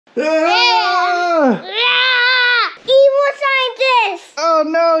Ah! Evil scientist! Oh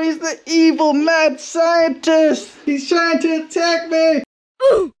no, he's the evil mad scientist! He's trying to attack me!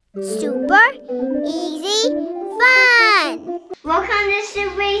 Super easy fun! Welcome to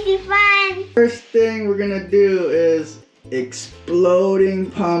Super Easy Fun! First thing we're gonna do is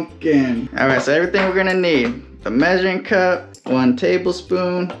exploding pumpkin. Alright, so everything we're gonna need. A measuring cup, 1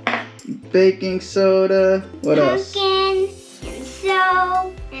 tablespoon, baking soda, what else? Pumpkin, and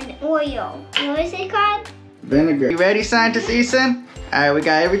soap, and oil. What is it called? Vinegar. You ready, Scientist Eason? Alright, we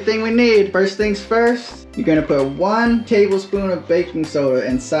got everything we need. First things first, you're gonna put 1 tablespoon of baking soda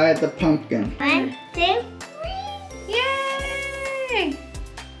inside the pumpkin. 1, 2, 3. Yay!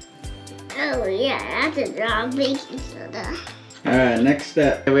 Oh yeah, that's a lot of baking soda. Alright, next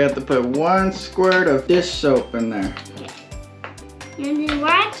step. We have to put 1 squirt of dish soap in there. And then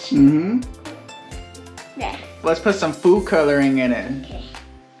watch. Mm-hmm. There. Let's put some food coloring in it. Okay.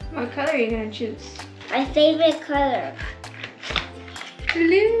 What color are you gonna choose? My favorite color.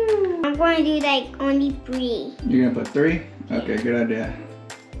 Blue. I'm going to do like only 3. You're gonna put 3? Okay, good idea.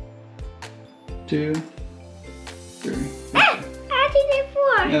 2, 3. Ah! I did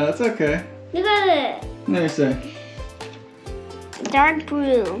 4. Yeah, that's okay. Look at it. Let me see. Dark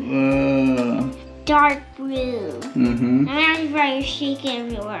blue. Dark blue. Mm-hmm. I'm actually trying to shake it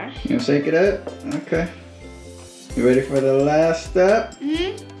everywhere. You gonna shake it up? Okay. You ready for the last step?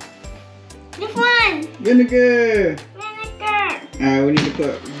 Hmm? This one. Vinegar! Vinegar. Alright, we need to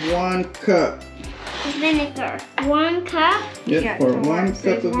put 1 cup. Vinegar. 1 cup. Yep, Yeah, pour so 1 it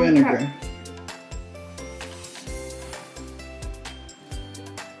says cup of 1 vinegar. cup.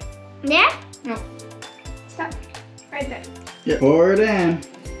 There? No. Stop. Right there. Yep, pour it in.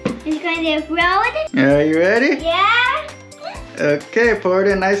 It's going to explode. Are you ready? Yeah. Okay, pour it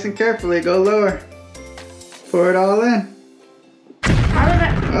in nice and carefully. Go lower. Pour it all in. All of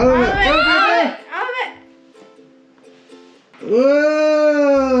it. All of it. Go, go, All of it. go.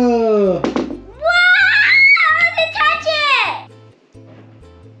 Whoa! Wow! I want to touch it.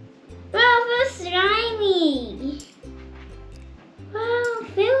 Wow, it feels slimy. Wow,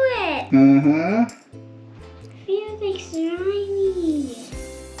 feel it. Uh-huh. Feels like slimy.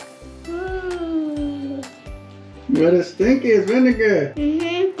 Oh. What is stinky is vinegar.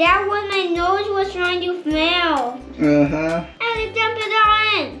 Mm-hmm. That was my nose was trying to smell. Uh-huh. And it dumped it all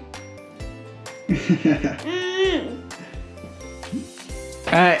in.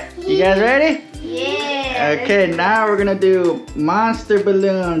 Alright, you guys ready? Yeah. Okay, now we're gonna do monster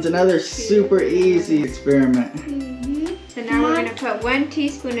balloons, another super easy experiment. Mm-hmm. So now we're gonna put 1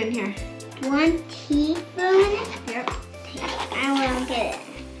 teaspoon in here. 1 teaspoon. Yep. I will get it.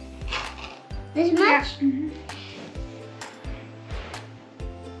 This much? Mhm.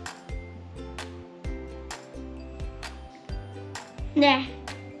 There.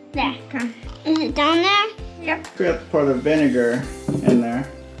 There. Okay. Is it down there? Yep. We have to pour the vinegar in there.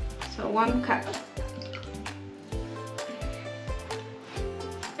 So 1 cup.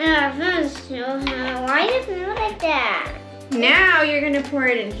 Oh, it feels so hot. Why does it feel like that? Now you're gonna pour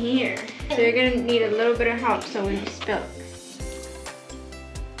it in here. So you're gonna need a little bit of help so when you spill it.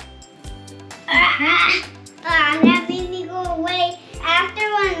 That made me go away. After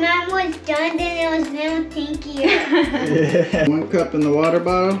when Mom was done, then it was little tinkier. Yeah. 1 cup in the water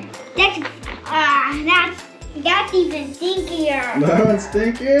bottle. that's even stinkier. That one's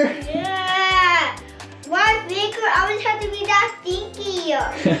stinkier? Yeah. Why bigger? I always have to be that stinkier.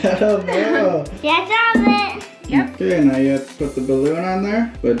 I don't know. That's all of it. Yep. Okay, now you have to put the balloon on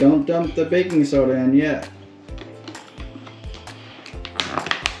there, but don't dump the baking soda in yet.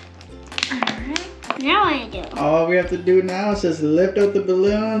 Now what do I do? All we have to do now is just lift up the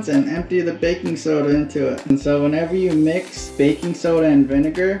balloons and empty the baking soda into it. And so whenever you mix baking soda and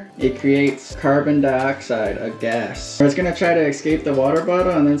vinegar, it creates carbon dioxide, a gas. It's gonna try to escape the water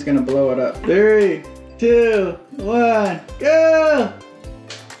bottle and then it's gonna blow it up. 3, 2, 1, go!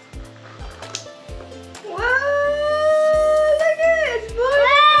 Whoa! Look at it! It's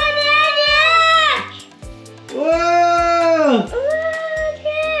blowing. Whoa! Look at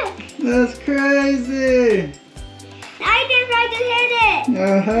That's crazy! I can try to hit it.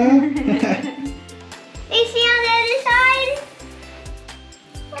 Uh-huh. You see on the other side?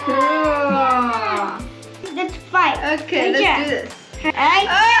 Cool. Let's fight. Okay, Good let's job. do this. Right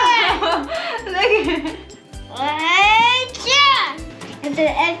Oh! Look at it. It's an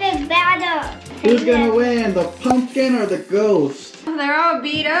epic battle. Who's gonna win, the pumpkin or the ghost? They're all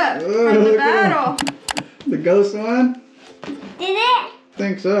beat up Oh, from the look at battle. The ghost one? Did it? I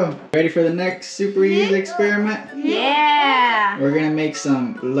think so. Ready for the next super easy experiment? Yeah. We're gonna make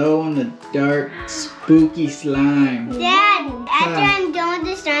some glow in the dark spooky slime. Dad, after I'm done with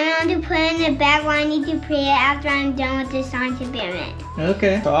the slime, put it in the bag while I need to put it after I'm done with the science experiment.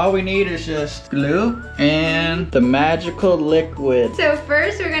 Okay. So all we need is just glue and the magical liquid. So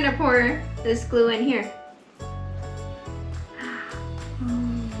first we're gonna pour this glue in here.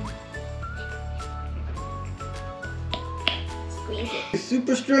 Squeeze it.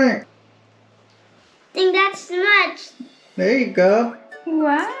 Super strength. I think that's too much. There you go.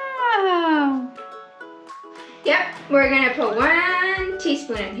 Wow. Yep, we're gonna put 1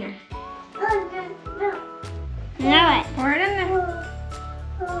 teaspoon in here. Now Pour it in there.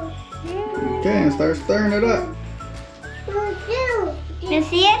 Okay, and start stirring it up. what? You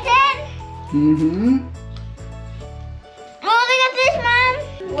see it then? Mm-hmm. Oh, look at this, Mom.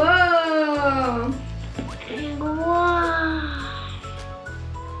 Whoa. Wow.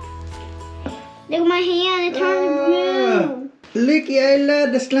 Look at my hand, it turned blue. Looky, I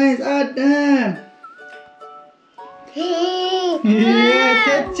love the slimes all done.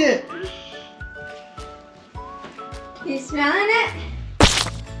 Yeah, touch it. You smelling it?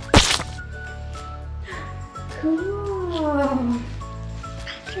 Cool.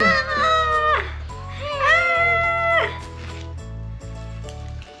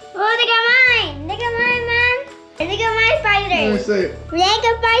 Oh, look at mine. Look at mine, Mom. Look at my Let's spiders. see.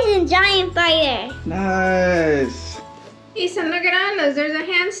 Mega spider and giant spider. Nice. Ethan, look at Anna's. There's a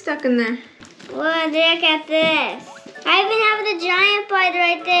hand stuck in there. Whoa, look at this. I even have the giant spider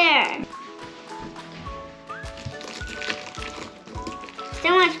right there. So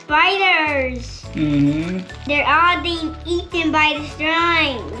much spiders. Mm-hmm. They're all being eaten by the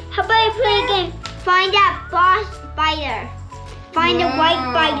slime. How about I play again? Find that boss spider. Find the white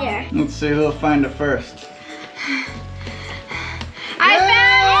spider. Let's see who'll find it first. I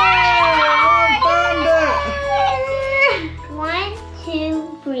found it! 1,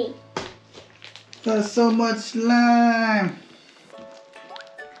 2, 3. That's so much slime.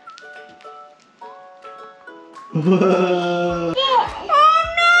 Whoa. Oh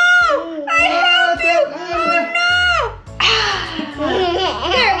no! I helped you! Oh no!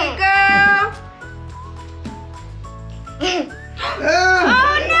 There we go! Oh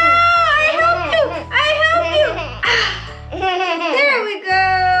no! I helped you! I helped you! There we go!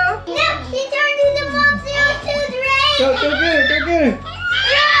 Look, she turned into monster tooth rain. Go get it, go get it.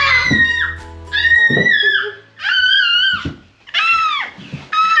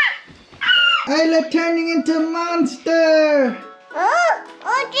 Isla turning into a monster.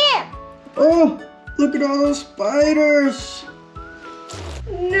 Oh, dear. Oh, look at all those spiders.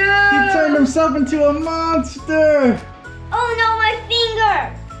 No! He turned himself into a monster. Oh no, my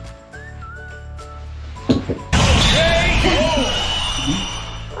finger.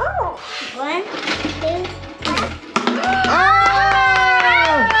 Oh, 1, 2, 3.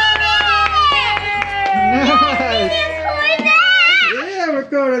 Nice. Yeah,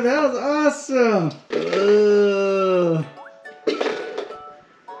 Ricardo, that was awesome.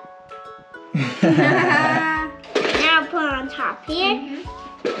 Now put on top here.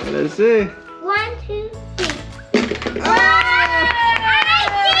 Let's see. 1, 2, 3.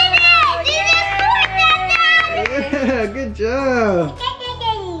 Yeah, good job.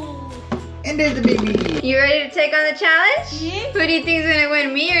 And there's the baby. You ready to take on the challenge? Who do you think is gonna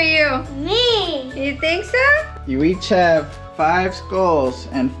win, me or you? Me. You think so? You each have 5 skulls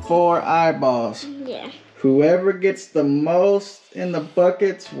and 4 eyeballs. Yeah. Whoever gets the most in the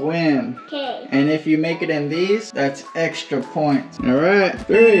buckets win. Okay. And if you make it in these, that's extra points. All right,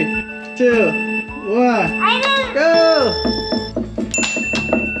 3, 2, 1, I didn't. go!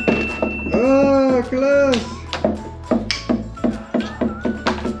 Oh, close.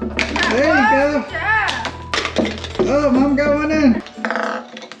 There you go. Good job. Oh, Mom got one in.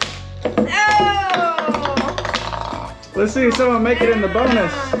 Oh! Let's see if someone make it in the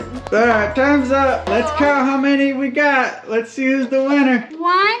bonus. All right, time's up. Let's count how many we got. Let's see who's the winner.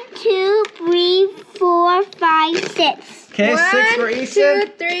 1, 2, 3, 4, 5, 6. Okay, 6 for 1, Eason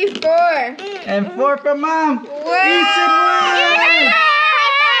 2, 3, 4. and 4 for Mom. Eason won.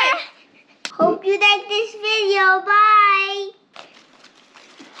 Hope you like this video. Bye.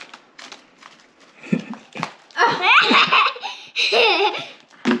 Hey.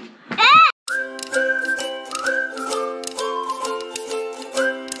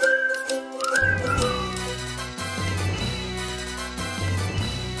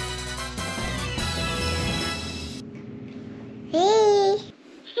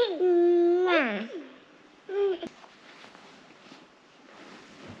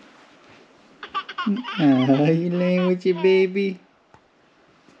 You laying with your baby?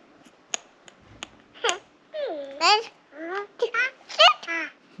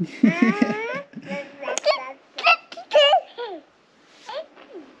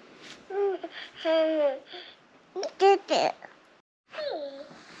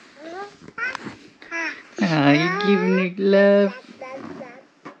 Ah, you giving her love?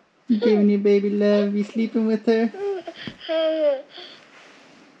 You giving your baby love? You sleeping with her?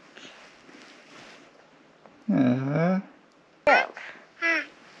 Ah.